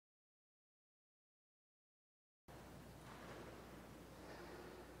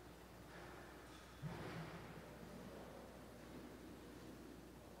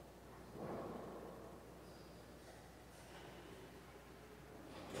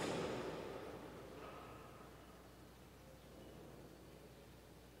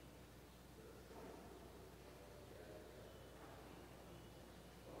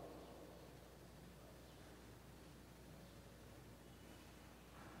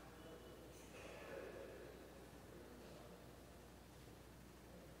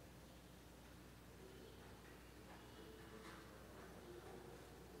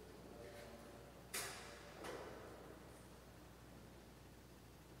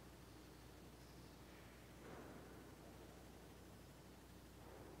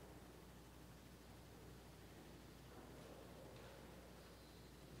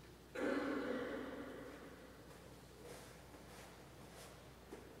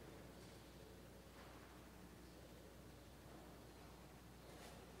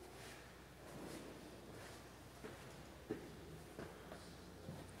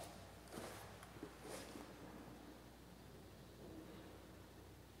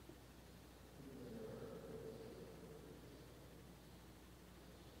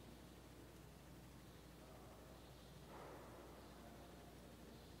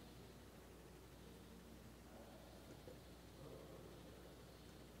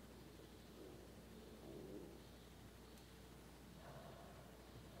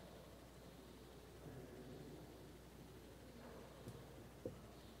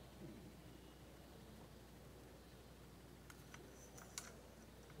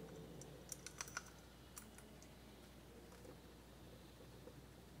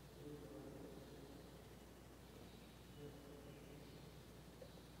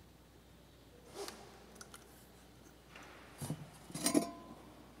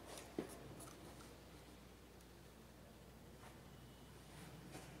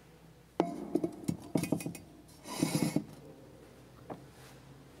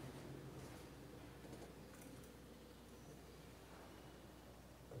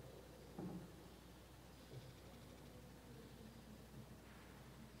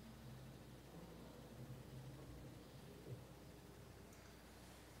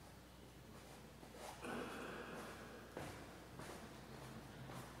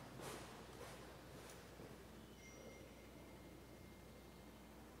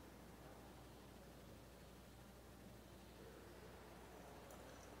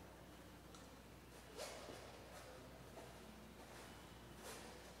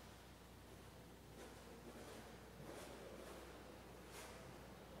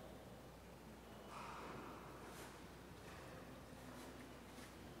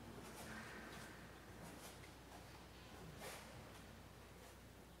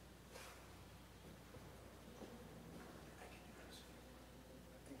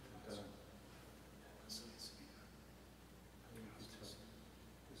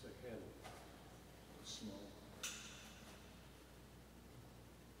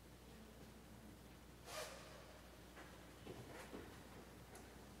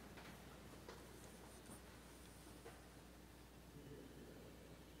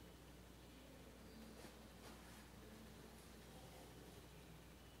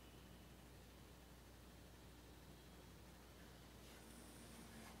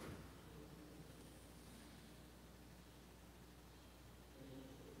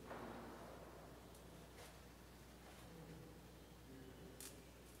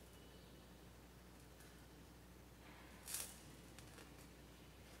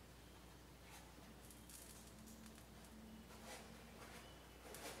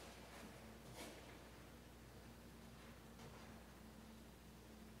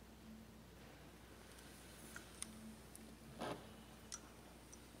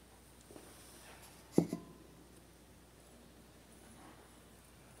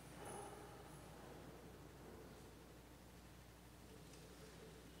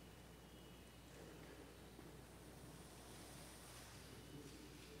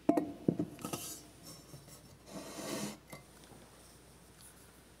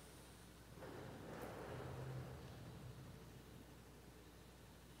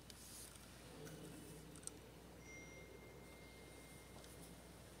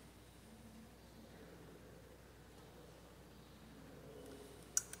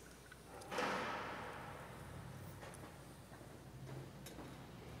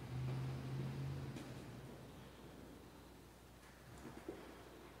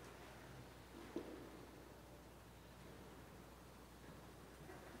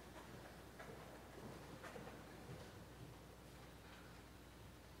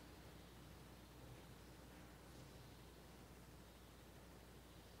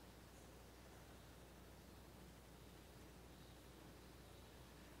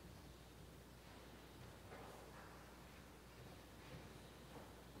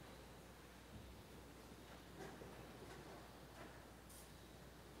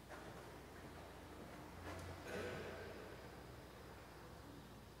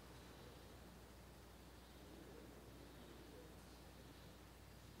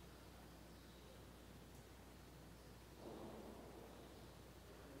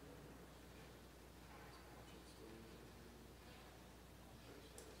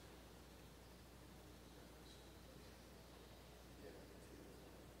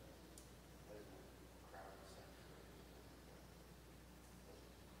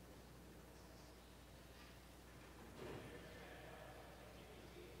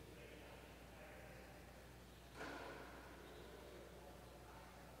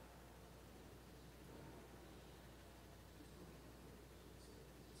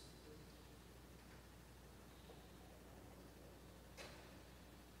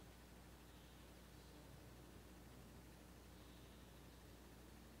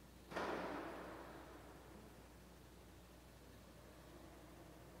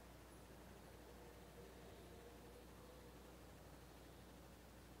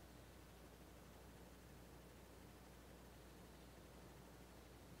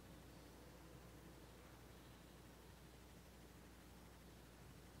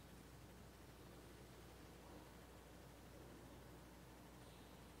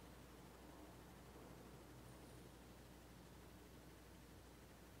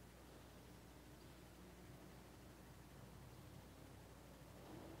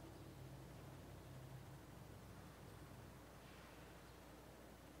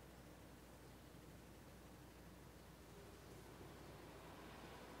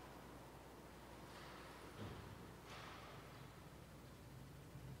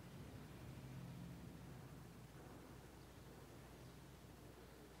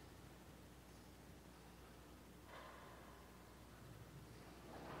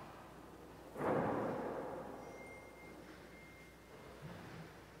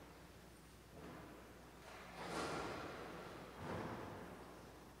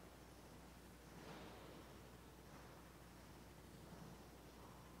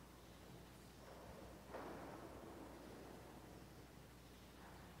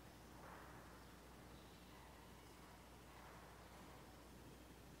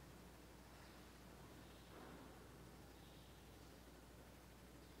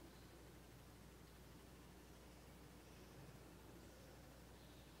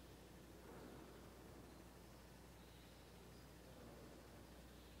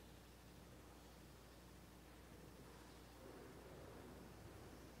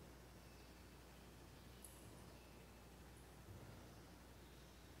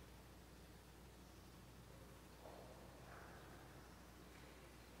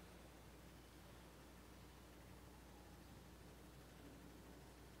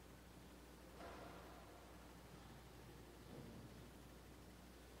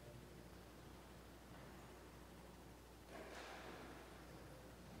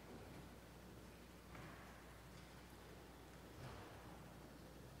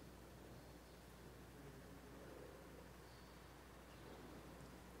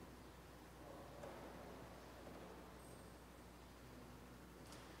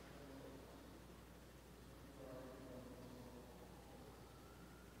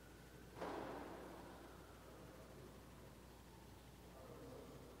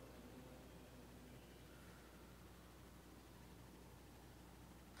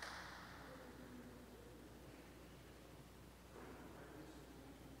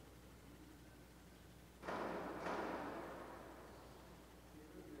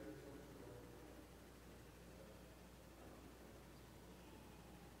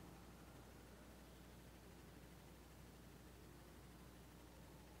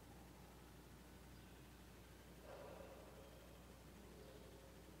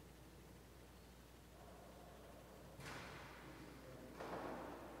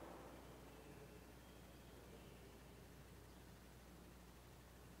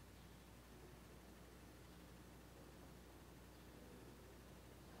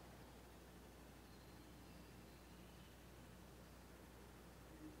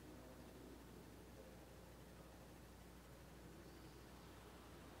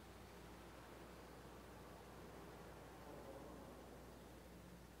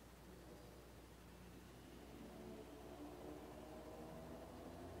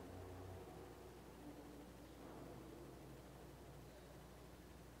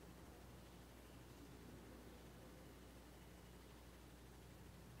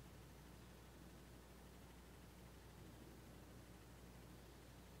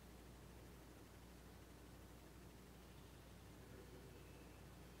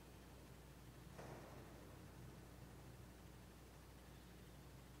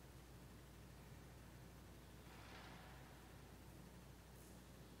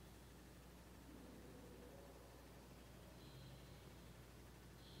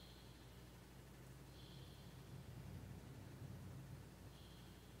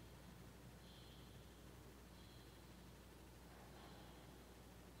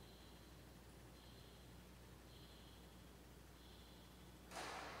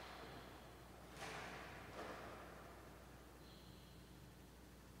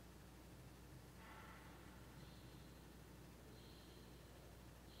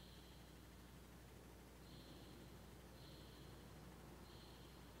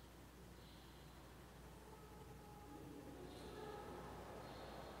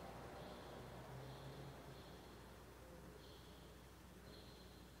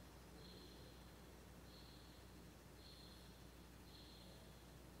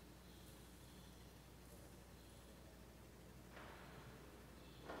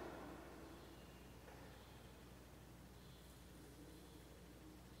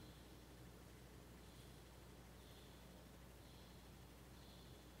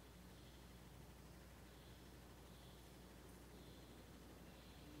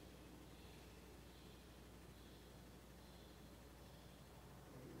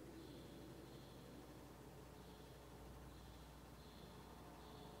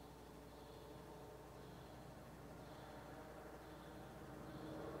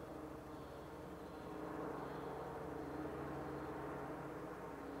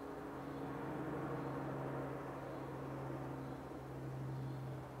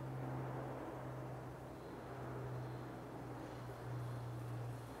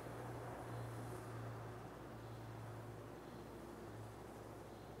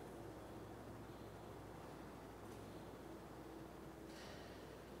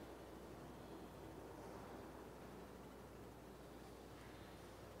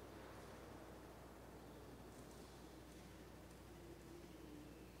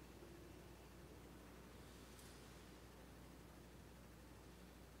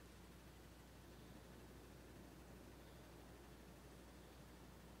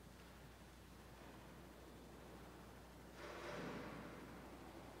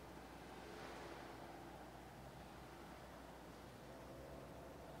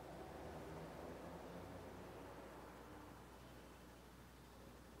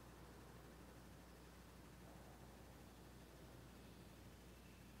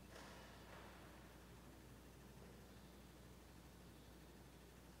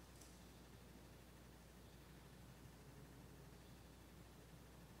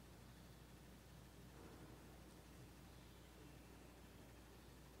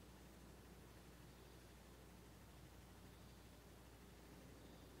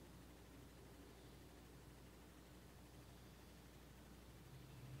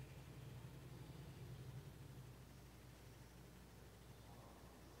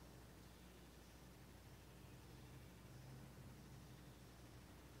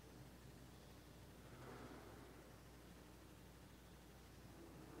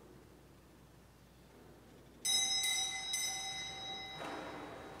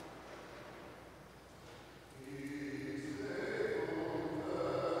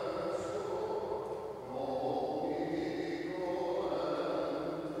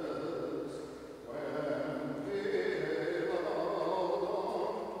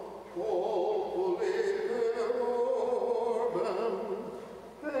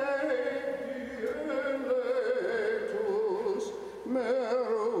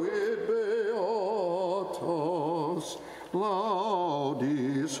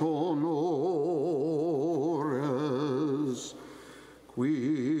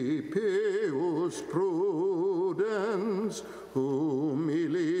qui pius prudens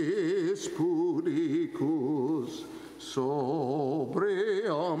humilis pudicus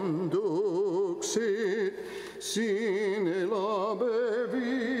sobriam duxit sine labe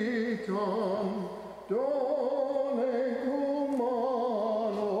vitam done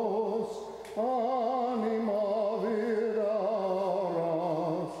humanos anima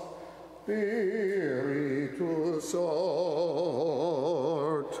viraras spiritus artus.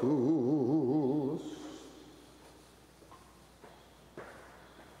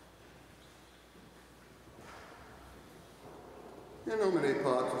 In nomine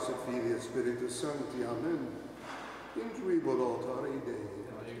Patris et Filii et Spiritus Sancti, Amen. Intuibor altare Dei.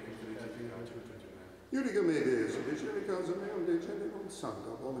 Iudica me Deus, vicere casa meum de generum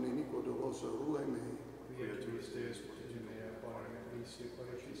sancta, Domini Nico dolosa rule me. Quia tuis Deus potete mea, parem et vici,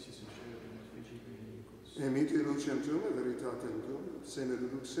 quaecis in celum et vigibi iniquus. Emite lucentum et veritatem tuum, sene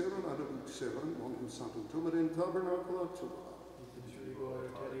deduxerum ad abduxerum, montem sanctum tuum et in tabernacula tua.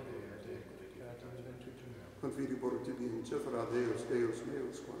 Intuibor altare Dei, dedicatum ventutum meum. Confidibor tibi in cefera Deus, Deus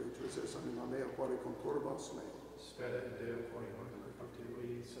meus, quare tuus es anima mea, quare conturbas me. Spera in Deo, quare non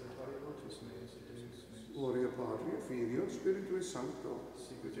perfectibui salutari lotus meus et Deus meus. Gloria Patri, Filio, Spiritui Sancto.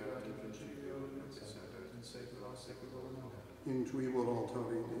 Sicut erat in principio, nunc et semper, in saecula saeculorum. Amen. Intuibor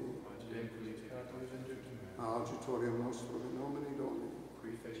altare Dei. Ad Deum dedicatum ventutum meum. Agitorium nostrum in nomine Domini.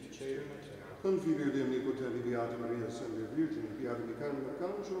 Qui feci caelum et terra. Confidere Dei omnipotenti, Beata Maria, Sempre Virgine, Beata Michael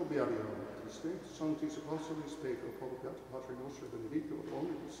Arcangelo, Beata Christe, Sanctis Apostolis, Petro, Beata Patri Nostri, Benedicto,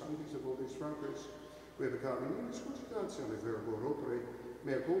 Omnibus Sanctis et Vobis Fratres, qui peccavi nobis cogitatione verbo opere,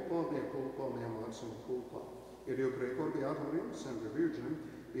 mea culpa, mea maxima culpa. Et io precor Beata Maria, Sempre Virgine,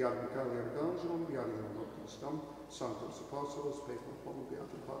 Beata Michael Arcangelo, Beata Baptistam, Sanctus Apostolos, Petro,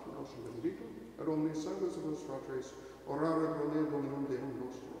 Beata Patri Nostri, Benedicto, et omnes sanguis et vos fratres, orare pro me Dominum Deum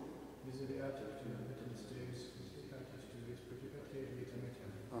nostrum. Misereatur tuum vitibus Deus, misereatur tuis purificator vitam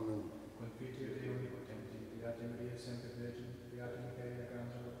aeternam. Amen. Confiteor Dei omnipotenti, Beata Maria, Sempre Virgine, Beata Michael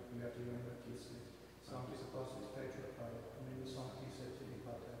Arcangelo, Beata Ioann Baptista, Sanctis Apostolis Petro et Paul, omnibus sanctis et Filii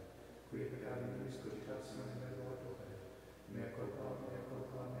Pater, qui peccavi nobis cogitatione verbo et opere, mea culpa,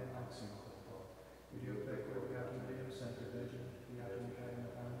 mea maxima culpa. Io precor Beata Maria, Sempre Virgine, Beata Michael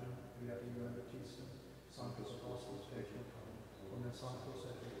Arcangelo, Beata Ioann Baptista, Sanctis Apostolis Petro et Paul, omnes sanctos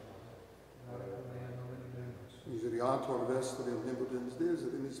et Filii Pater, ora pro mea nomine Deus. Miseriator vestri omnipotens Deus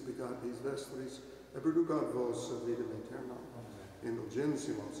et emis peccatis vestris, et perducat vos ad vitam aeternam.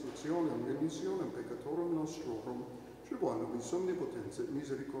 Indulgentiam, absolutionem, remissionem peccatorum nostrorum, tribuam nobis omnipotens et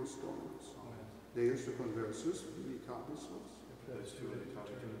misericors Dominus. Deus te conversus, vivitatis nos.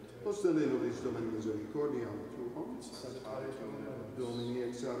 Postele nobis Domini misericordiam tuum. Domini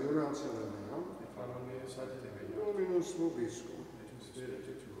exaudi orationem meam. Dominus vobiscum.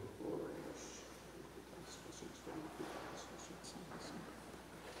 Oremus.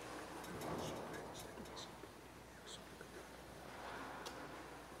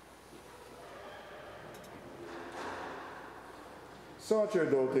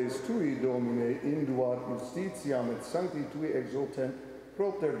 Sacerdotes tui, Domine, induat justitiam et sancti tui exultent,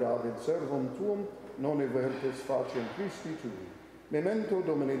 propter David servum tuum, non evertes faciem Christi tui. Memento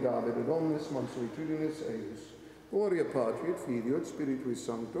Domini David et omnes mansuetudinis eius. Gloria Patri et Filio et Spiritui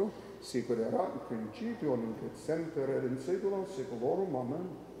Sancto, sicut erat in principio, nunc et semper, et in saecula saeculorum. Amen.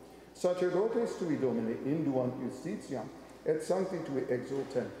 Sacerdotes tui, Domine, induant justitiam, et sancti tui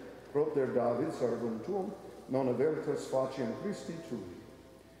exultent, propter David servum tuum, non avertas faciem Christi tui.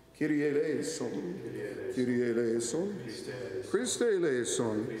 Kyrie eleison, Kyrie eleison, Christe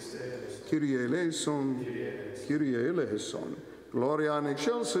eleison, Kyrie eleison, Kyrie eleison. Gloria in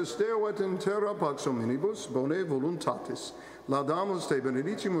excelsis Deo et in terra pax hominibus, bone voluntatis. Laudamus te,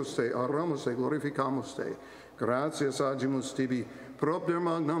 benedicimus te, aramus te, glorificamus te. Gratias agimus tibi, propter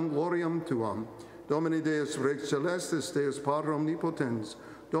magnam gloriam tuam. Domine Deus Rex Celestis, Deus Pater omnipotens,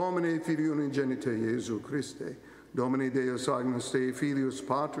 Domine Filii unigenite Iesu Christe, Domine Deus Agnus Dei Filius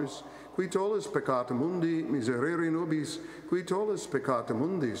Patris, qui tollis peccata mundi, miserere nobis, qui tollis peccata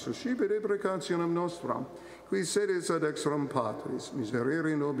mundi, suscipit deprecationem nostram, qui sedes ad extram Patris,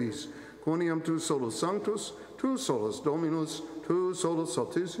 miserere nobis, quoniam tu solus sanctus, tu solus Dominus, tu solus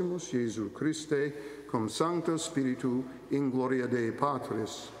Altissimus Iesu Christe, cum Sancto Spiritu, in gloria Dei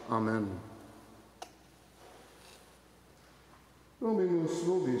Patris. Amen. Dominus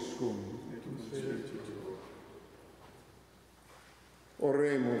vobiscum.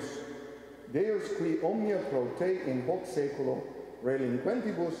 Oremus. Deus qui omnia pro te in hoc saeculo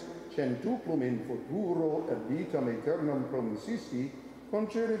relinquentibus centuplum in futuro et vitam aeternam promissisti,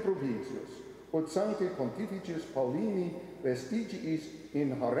 concede propitius, ut sancti pontificis Paulini vestigiis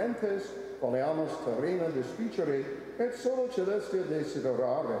inherentes voleamus terrena desficere, et solo celestia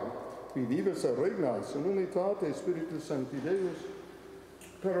desiderare, qui vives et regnas in unitate Spiritus Sancti Deus,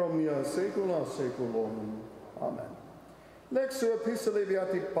 per omnia saecula saeculorum. Amen. Lexio epistolae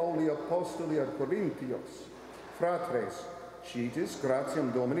beati Pauli apostoli ad Corinthios. Fratres, citis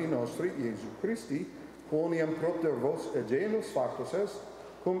gratiam Domini nostri Iesu Christi, quoniam propter vos genus factus est,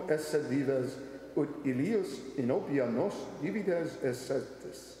 cum esse vives, ut ilius in opia nos divides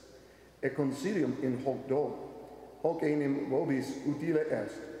essetis. E consilium in hoc do, hoc enim vobis utile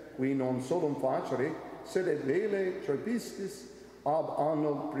est, qui non solum facere, sed et vele trepistis ab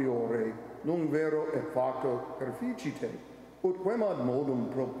anno priore, nunc vero et facto perficite, ut quem ad modum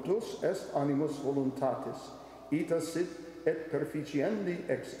proptus est animus voluntatis, ita sit et perficiendi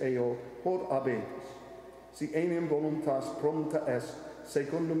ex eo quod habetis. Si enim voluntas prompta est,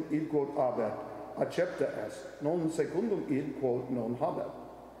 secundum id quod habet, accepta est, non secundum id quod non habet.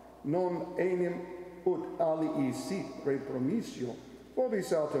 Non enim ut alii sit repromissio,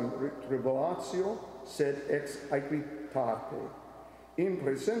 vobis autem tribulatio, sed ex aequitate. In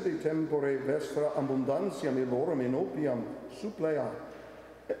presente tempore vestra abundantiam illorum in opiam suppleat,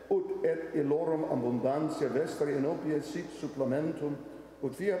 ut et illorum abundantia vestra in opia sit supplementum,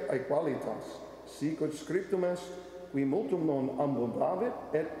 ut fiat aequalitas, sic ut scriptum est, qui multum non abundavit,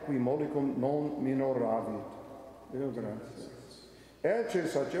 et qui modicum non minoravit. Deo gratias. Ecce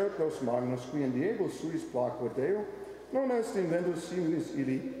sacerdos magnus, qui in diebus suis placuit Deo, non est inventus similis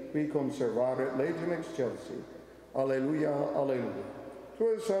ili, qui conservare legem excelsi. Alleluia, alleluia. Tu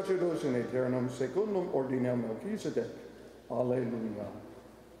es sacerdos in aeternum secundum ordinem Melchizedec. Alleluia.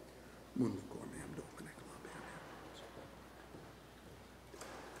 Munus corneam docne clabeam.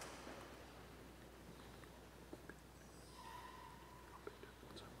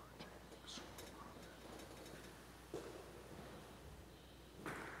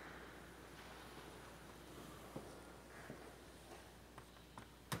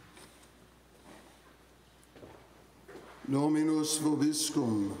 Dominus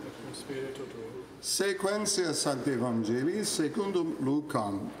vobiscum. Spiritu tuo. Sequentia Sancti Evangelii secundum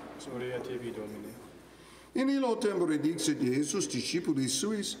Lucam. Gloria tibi, Domine. In illo tempore dixit Iesus discipulis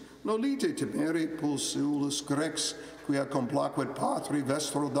suis, nolite temere pulsulus grex, quia complacuit Patri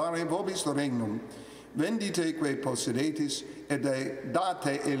vestro dare vobis regnum, vendite quae possedetis, et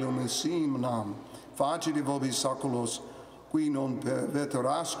date elunissim nam, facite vobis saculos, qui non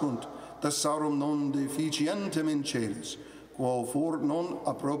perveterascunt, thesaurum non deficientem in celis, quo for non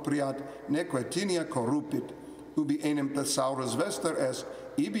appropriat neque tinia corrupit, ubi enim thesaurus vester est,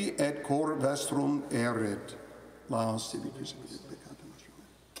 ibi et cor vestrum erit. Laus tibi Christus peccatum nostrum.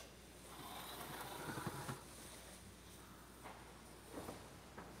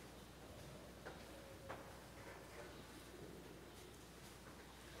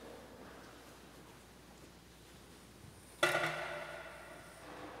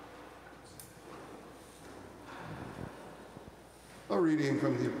 A reading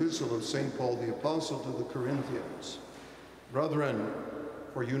from the Epistle of St. Paul the Apostle to the Corinthians. Brethren,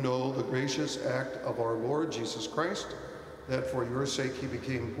 for you know the gracious act of our Lord Jesus Christ, that for your sake he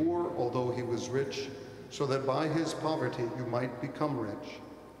became poor, although he was rich, so that by his poverty you might become rich.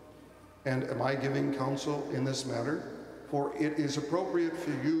 And am I giving counsel in this matter? For it is appropriate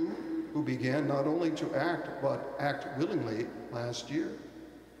for you, who began not only to act, but act willingly last year.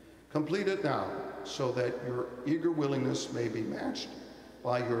 Complete it now, so that your eager willingness may be matched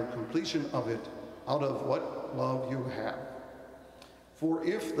by your completion of it out of what love you have. For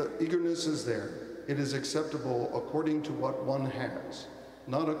if the eagerness is there, it is acceptable according to what one has,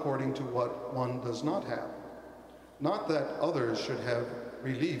 not according to what one does not have. Not that others should have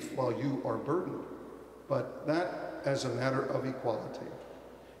relief while you are burdened, but that as a matter of equality.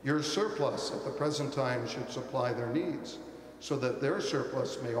 Your surplus at the present time should supply their needs, so that their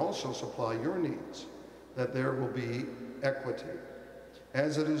surplus may also supply your needs, that there will be equity.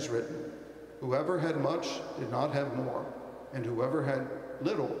 As it is written, whoever had much did not have more, and whoever had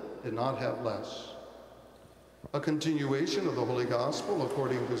little did not have less. A continuation of the Holy Gospel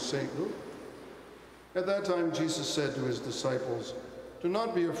according to St. Luke. At that time Jesus said to his disciples, do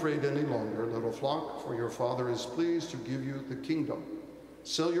not be afraid any longer, little flock, for your Father is pleased to give you the kingdom.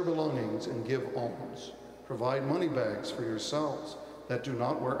 Sell your belongings and give alms. Provide money bags for yourselves that do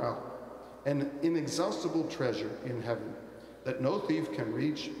not wear out, an inexhaustible treasure in heaven, that no thief can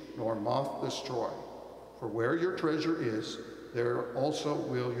reach nor moth destroy. For where your treasure is, there also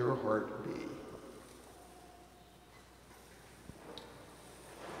will your heart be.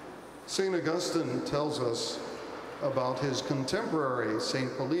 St. Augustine tells us about his contemporary, St.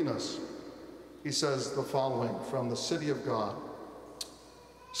 Paulinus. he says the following from the City of God.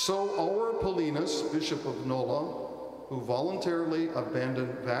 So our Paulinus, Bishop of Nola, who voluntarily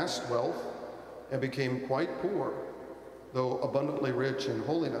abandoned vast wealth and became quite poor, though abundantly rich in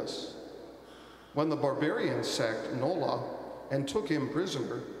holiness, when the barbarians sacked Nola and took him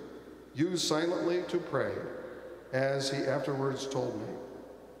prisoner, used silently to pray, as he afterwards told me,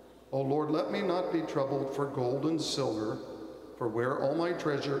 O Lord, let me not be troubled for gold and silver, for where all my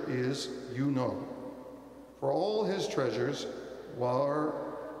treasure is, you know. For all his treasures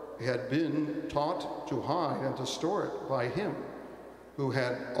had been taught to hide and to store it by him, who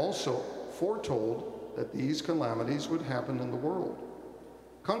had also foretold that these calamities would happen in the world.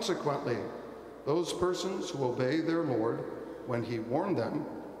 Consequently, those persons who obey their Lord when he warned them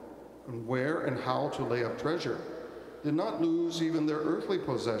and where and how to lay up treasure did not lose even their earthly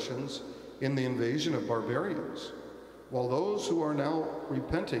possessions in the invasion of barbarians, while those who are now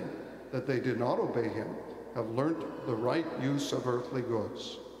repenting that they did not obey him have learnt the right use of earthly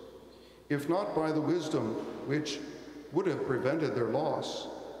goods, if not by the wisdom which would have prevented their loss,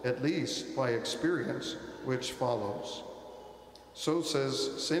 at least by experience which follows. So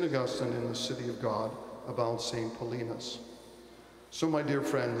says St. Augustine in the City of God about St. Paulinus. So, my dear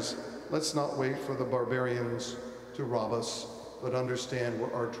friends, let's not wait for the barbarians to rob us, but understand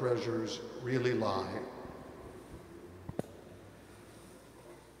where our treasures really lie.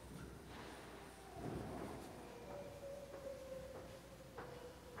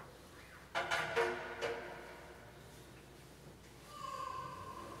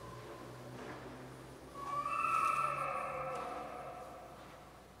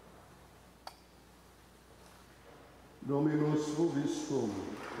 Dominus vobiscum.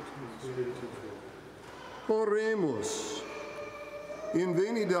 Oremus. In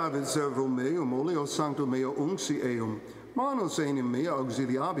veni David servum meum, oleo sanctum meo uncti eum, manus enim mea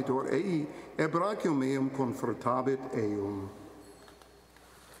auxiliabitur ei, e brachium meum confortabit eum.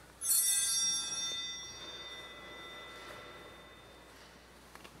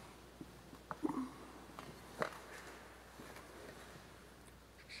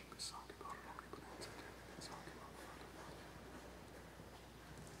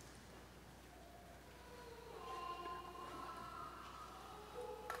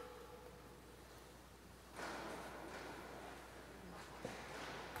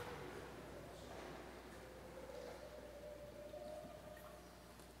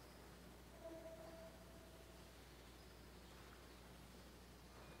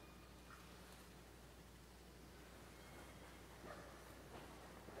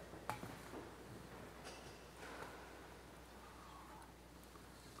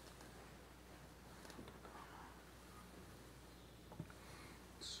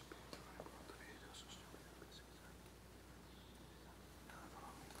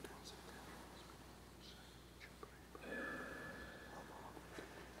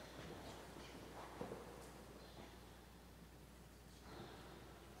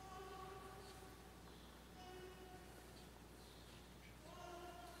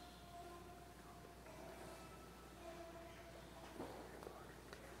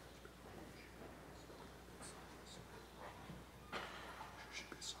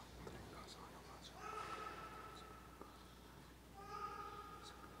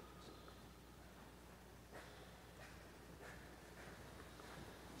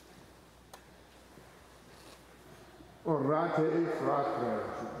 Orate e fratre,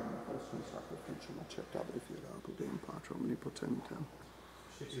 Osum sacrificium acceptabile fierato Deum Patrum omnipotentem.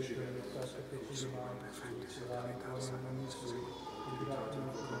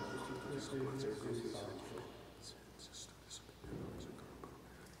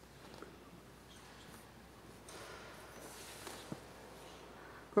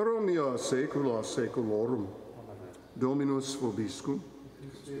 Per omnia saecula saeculorum, Dominus vobiscum,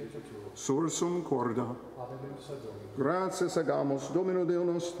 sursum corda, gratias agamus Domino Deo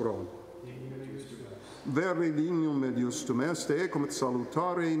nostro, vere dignum et justum est, ecum et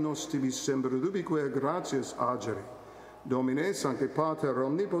salutare nos tibi semper dubique gratias agere. Domine Sancte Pater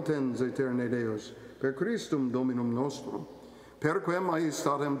omnipotens aeterne Deus, per Christum Dominum nostrum, perquem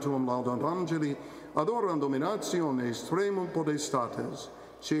maestatem tuum laudant angeli, adorant dominatione extremum potestates,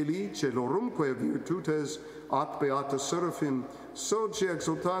 celi celorumque virtutes at beata seraphim, soci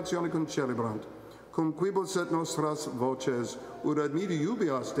exultatione concelebrant, cum quibus et nostras voces, ut admiri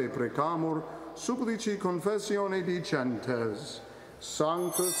jubias te precamur, supplici confessione dicentes.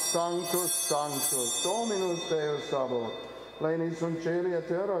 Sanctus, Sanctus, Sanctus, Dominus Deus Sabaoth, pleni sunt celi et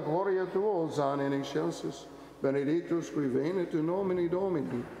terra, gloria tua, hosanna in excelsis, benedictus qui venit in nomine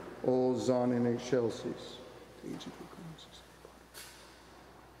Domini, hosanna in excelsis.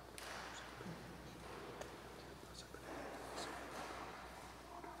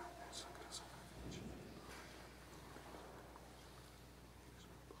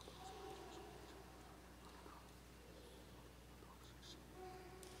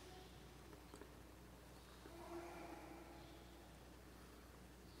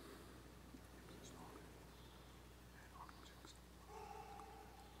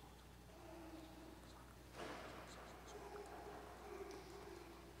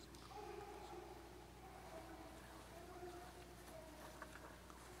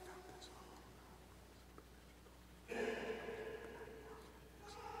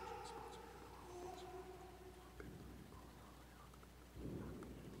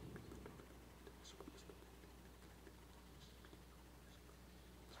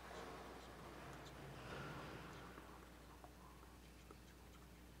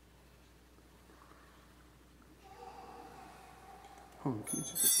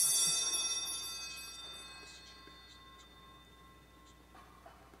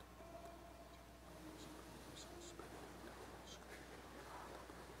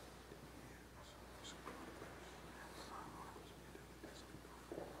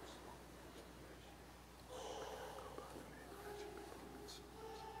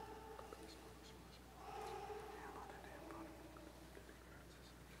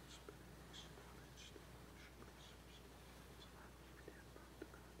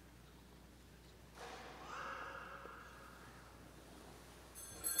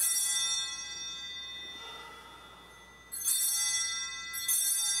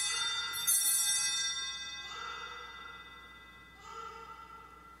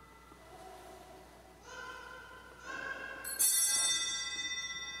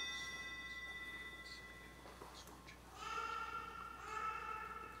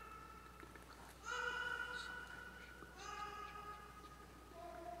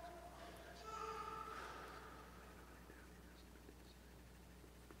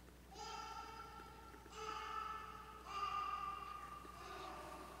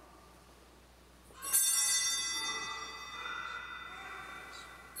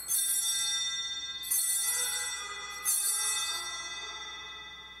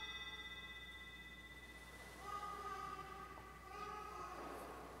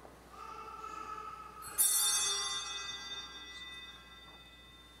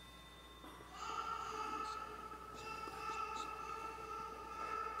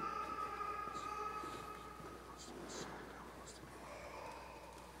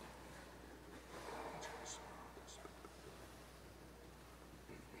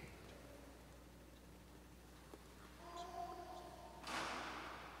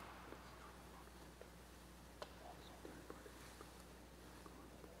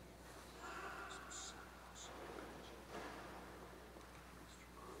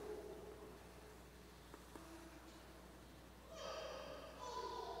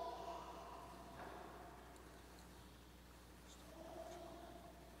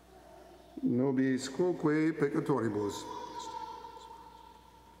 Nobis quoque peccatoribus.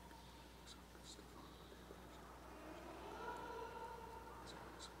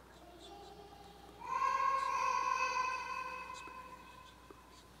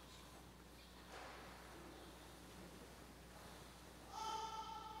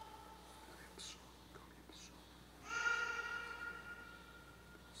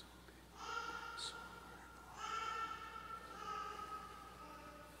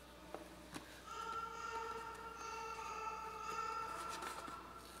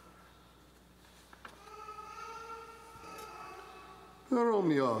 Per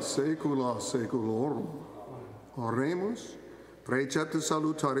omnia saecula saeculorum. Oremus, preceptus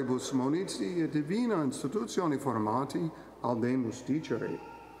salutaribus monici et divina institutione formati audemus dicere.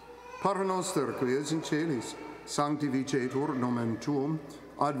 Pater noster, qui es in celis, sanctificetur nomen tuum,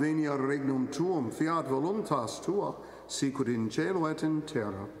 adveniat regnum tuum, fiat voluntas tua, sicut in cielo et in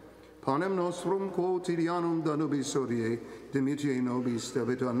terra. Panem nostrum quotidianum da nobis hodie, dimitte nobis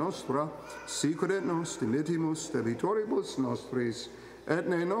debita nostra, sicut et nos dimittimus debitoribus nostris, et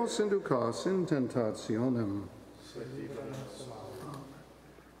ne nos inducas in tentationem. Sed libera nos malo.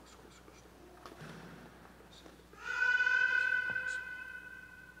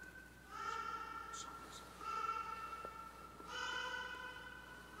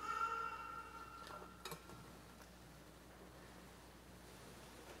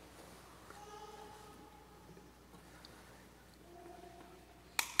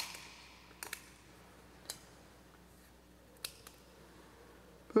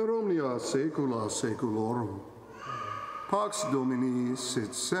 Per omnia saecula saeculorum. Pax Domini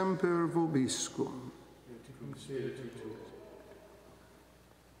sit semper vobiscum. Et cum spiritu tuo.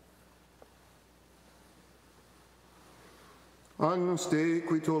 Agnus Dei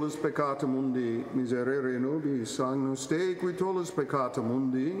qui tollis peccata mundi, miserere nobis. Agnus Dei qui tollis peccata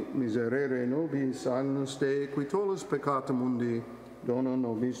mundi, miserere nobis. Agnus Dei qui tollis peccata mundi, dona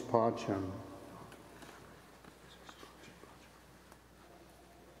nobis pacem.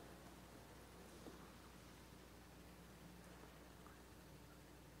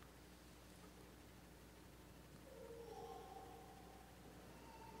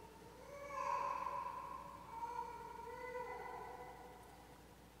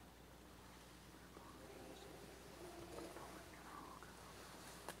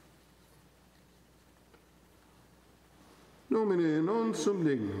 Domine non sum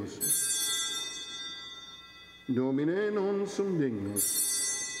dignus. Domine non sum dignus.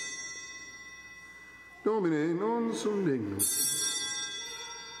 Domine non sum dignus.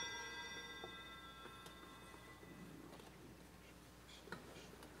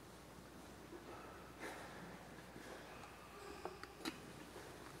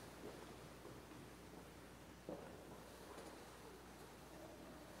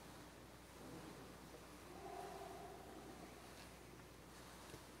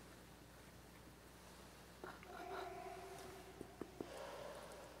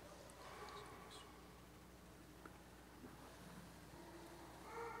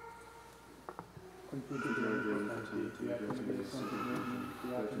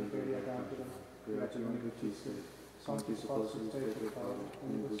 Sanctis apostolus Petri Pauli,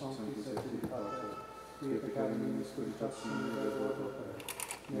 unibus sanctis et Pater, qui peccare minis puritatio verbum opere,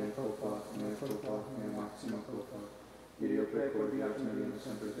 mea culpa, mea maxima culpa, io pecor diaconum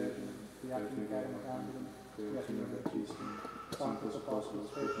semper virginem, beatificare candidum, beatificare Christum, sanctus apostolus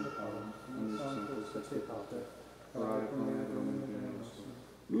Petri Pauli, unibus sanctus et Pater, orare pro mea Domini Domini nostrum.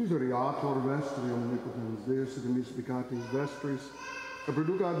 Miseriator vestri omnipotens Deus et misericatis vestris, et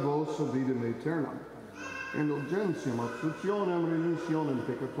producat vos videm aeternam, indulgentiam absolutionem remissionem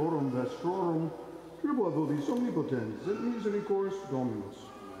peccatorum vestrorum, tribua vobis omnipotens et misericors Dominus.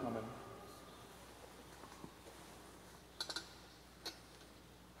 Amen.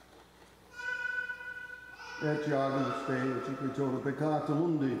 Etiagus Dei, Cipitor peccata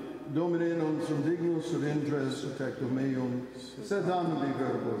mundi, Domine non sum dignus et intres et tectum meum, sed animi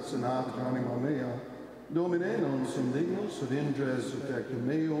verbos in anima mea, Domine non sum dignus et intres et tectum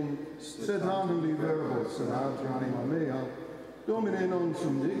meum, sed animi verbos in anima mea, Domine non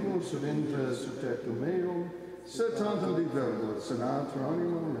sum dignus et intres et tectum meum, sed animi verbos in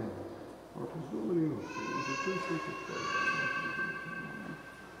anima mea. Ortus Domini nostri, Iesu Christi,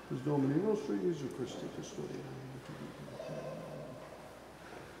 Ortus Domini nostri, Iesu Christi, custodiam.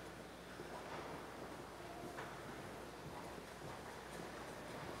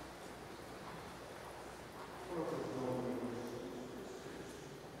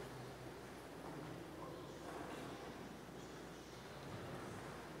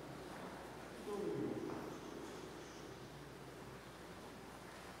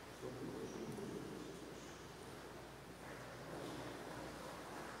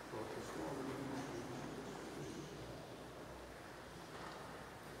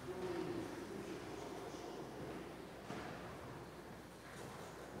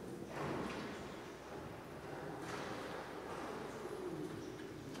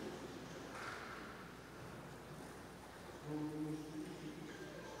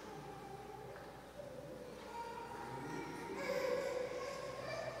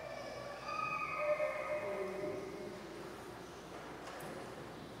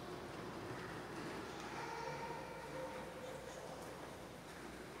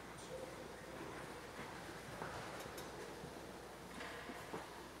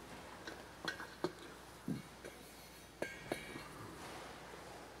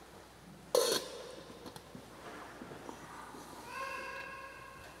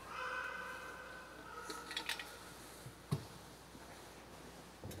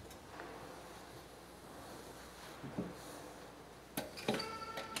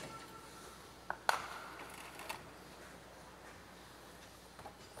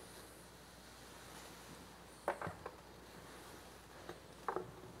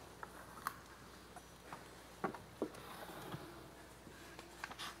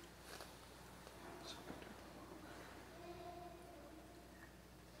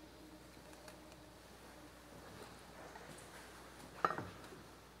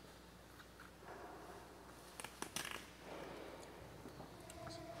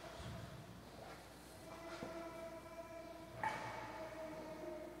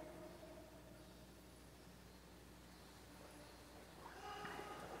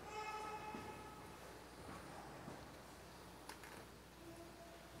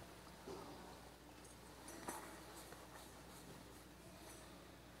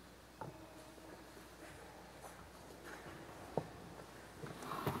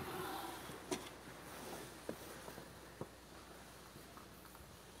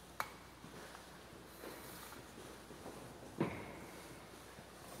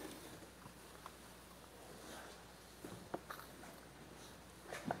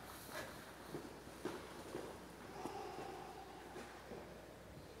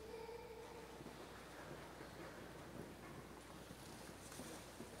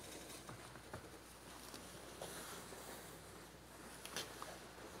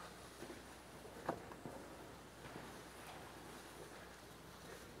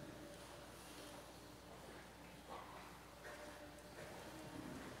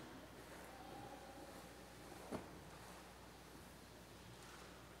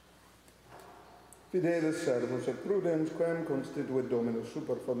 Fidelis servus et prudens quem constituit Dominus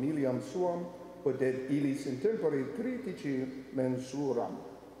super familiam suam, podet illis in tempore critici mensuram.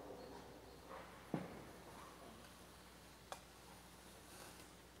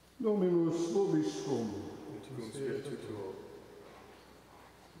 Dominus vobiscum. Et cum spiritu tuo.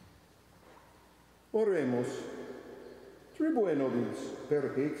 Oremus. Tribue nobis,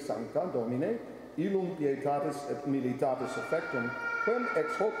 per hic sancta Domine, illum pietatis et militatis effectum, quem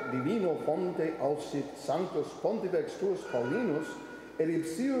ex hoc divino fonte ausit sanctus pontifex tuus Paulinus, et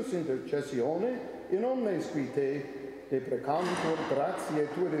ipsius intercessione in omnes qui te deprecantur gratiae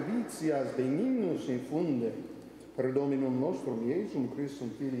tue revitias benignus infunde, per Dominum nostrum Iesum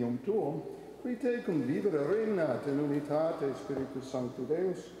Christum Filium tuum, qui te cum vivere regnat in unitate Spiritus Sancti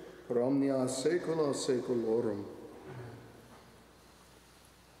Deus, per omnia saecula saeculorum.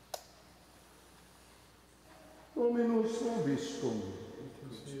 Dominus vobiscum.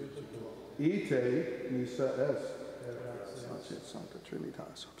 Ite missa est. Gratias Sancta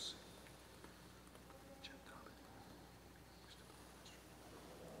Trinitas obs.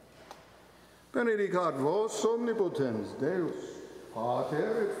 Benedicat vos omnipotens Deus,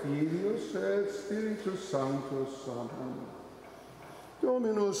 Pater et Filius et Spiritus Sanctus. Amen.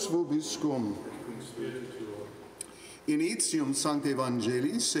 Dominus vobiscum. Initium Sancti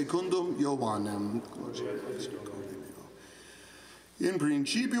Evangelii secundum Ioannem. In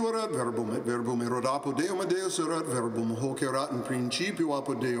principio erat verbum, et verbum erat apud Deum, et Deus erat verbum, hoc erat in principio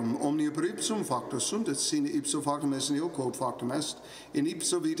apud Deum, omnia per ipsum factus sunt, et sine ipso factum est, nihil quod factum est, in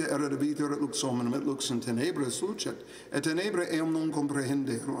ipso vita erat vita, et lux hominum, et lux in tenebras lucet, et tenebra eum non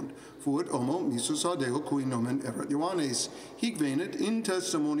comprehenderunt, fuit homo missus ad Deo, cui nomen erat Ioannes, hic venit in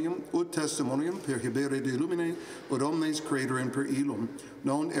testimonium, ut testimonium per habere de lumine, ut omnes crederent per illum,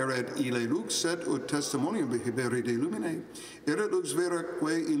 non erat ille lux, sed ut testimonium per habere de lumine, erat lux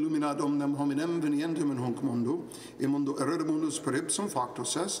veraque illuminat omnem hominem venientem in hoc mundo, in mundo erat mundus per ipsum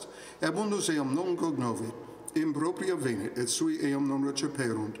factus est, et mundus eum non cognovit, impropria venit, et sui eum non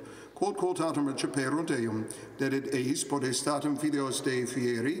receperunt, quod quotatum receperunt eum, dedit eis potestatem filios Dei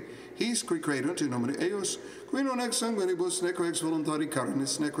fieri, his qui credunt in nomine eius, qui non ex sanguinibus, neque ex voluntari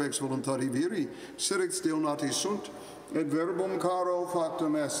carnis, neque ex voluntari viri, sed ex Deo nati sunt, et verbum caro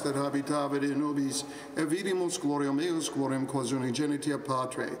factum est, et habitavit in nobis, et vidimus gloriam eius, gloriam quas unigenitia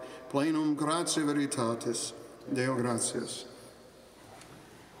Patre, plenum gratiae veritatis. Deo gratias.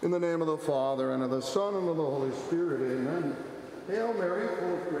 In the name of the Father, and of the Son, and of the Holy Spirit, amen. Hail Mary,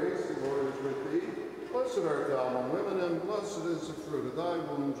 full of grace, the Lord is with thee. Blessed art thou among women, and blessed is the fruit of thy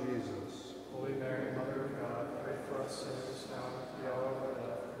womb, Jesus. Holy Mary, Mother of God, pray for us sinners now and at the hour of our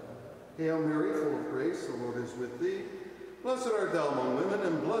death. Amen. Hail Mary, full of grace, the Lord is with thee. Blessed art thou among women,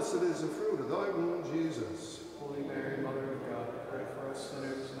 and blessed is the fruit of thy womb, Jesus. Holy Mary, Mother of God, pray for us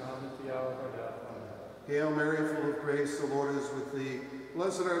sinners now and at the hour of our death. Amen. Hail Mary, full of grace, the Lord is with thee.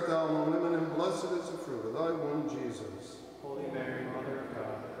 Blessed art thou among women, and blessed is the fruit of thy womb, Jesus. Holy Mary, Mother of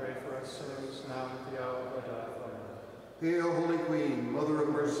God, pray for us sinners now and at the hour of our death. Amen. Hail, Holy Queen, Mother of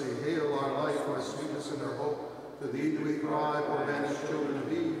mercy, hail our life, our sweetness, and our hope. To thee do we cry, poor banished children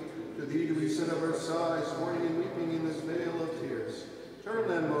of Eve. To thee do we send up our sighs, mourning and weeping in this vale of tears. Turn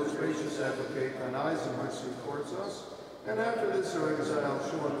then, most gracious advocate, thine eyes of mercy towards us, and after this our exile,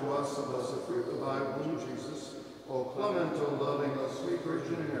 show unto us the blessed fruit of thy womb, Jesus. O clement, O loving, O sweet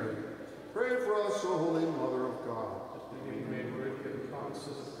Virgin Mary, pray for us, O Holy Mother of God. That we be made worthy of the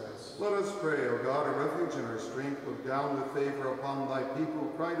promises of Christ. Let us pray, O God, our refuge and our strength, look down with favor upon thy people who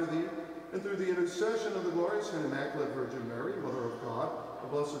cry to thee, and through the intercession of the glorious and immaculate Virgin Mary, Mother of God, the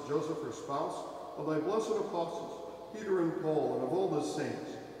blessed Joseph, her spouse, of thy blessed apostles, Peter and Paul, and of all the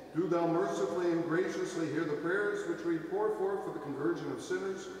saints, do thou mercifully and graciously hear the prayers which we pour forth for the conversion of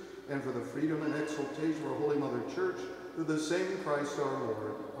sinners, and for the freedom and exaltation of our Holy Mother Church, through the same Christ our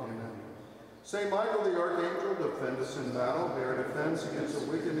Lord. Amen. Saint Michael the Archangel, defend us in battle, bear defense against the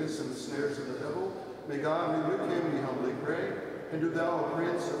wickedness and the snares of the devil. May God rebuke him, we humbly pray. And do thou, O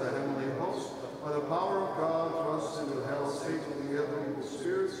Prince of the heavenly host, by the power of God, thrust into hell Satan and the other evil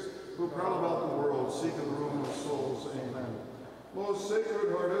spirits, who prowl about the world, seeking the ruin of souls. Amen. Most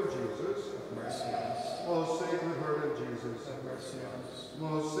Sacred Heart of Jesus, Have mercy on us. Most Sacred Heart of Jesus, Have mercy on us.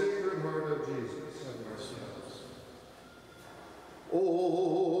 Most Sacred Heart of Jesus. Have mercy on us. O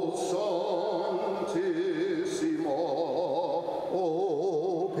Sanctissimo, O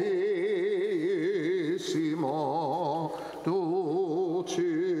Pissimo,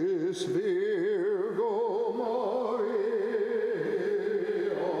 Dulcis Virgo Maria,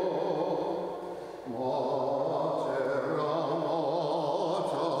 Mater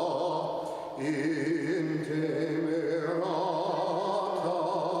amata, intemerata,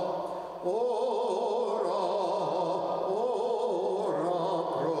 ora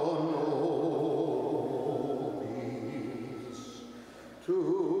pro nobis, tu